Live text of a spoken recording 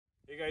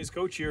Guys,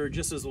 Coach here.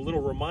 Just as a little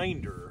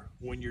reminder,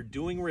 when you're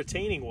doing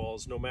retaining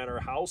walls, no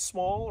matter how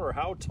small or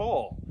how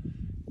tall,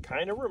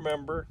 kind of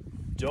remember,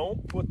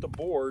 don't put the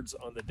boards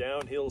on the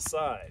downhill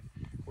side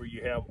where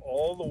you have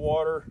all the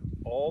water,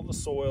 all the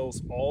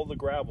soils, all the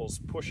gravels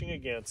pushing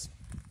against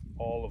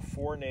all of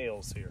 4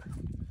 nails here.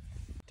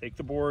 Take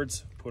the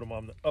boards, put them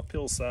on the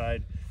uphill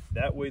side.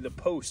 That way the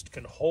post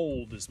can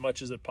hold as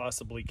much as it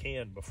possibly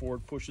can before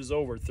it pushes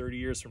over 30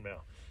 years from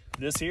now.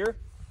 This here,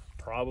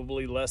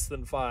 probably less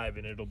than 5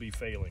 and it'll be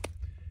failing.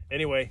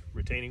 Anyway,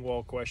 retaining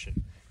wall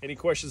question. Any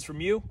questions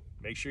from you?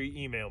 Make sure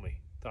you email me.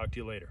 Talk to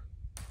you later.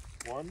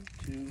 1,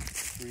 2,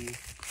 3,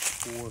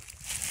 4,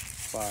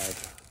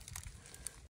 5.